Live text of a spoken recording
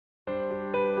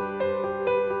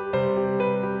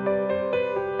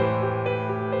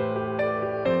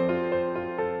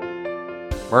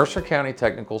Mercer County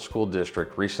Technical School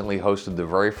District recently hosted the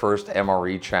very first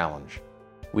MRE Challenge.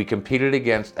 We competed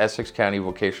against Essex County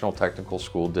Vocational Technical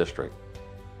School District.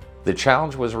 The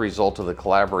challenge was a result of the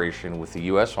collaboration with the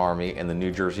U.S. Army and the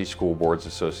New Jersey School Boards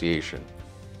Association.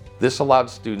 This allowed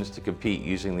students to compete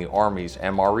using the Army's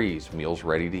MREs, Meals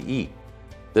Ready to Eat.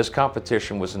 This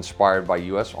competition was inspired by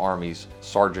U.S. Army's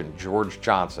Sergeant George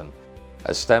Johnson,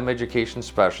 a STEM education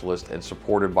specialist, and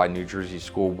supported by New Jersey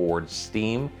School Board's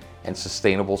STEAM and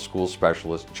Sustainable School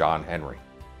Specialist John Henry.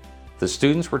 The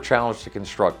students were challenged to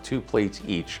construct 2 plates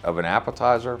each of an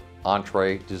appetizer,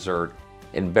 entree, dessert,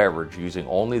 and beverage using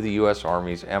only the U.S.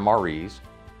 Army's MREs,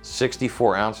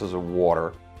 64 ounces of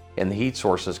water, and the heat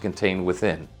sources contained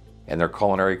within, and their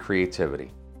culinary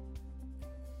creativity.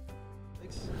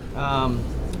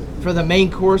 For the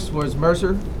main course was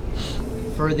Mercer,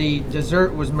 for the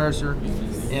dessert was Mercer,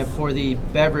 and for the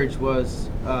beverage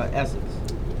was Essex.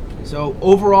 So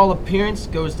overall appearance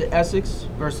goes to Essex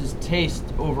versus taste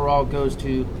overall goes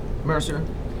to Mercer.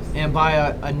 And by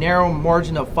a narrow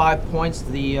margin of 5 points,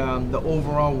 the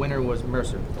overall winner was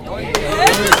Mercer.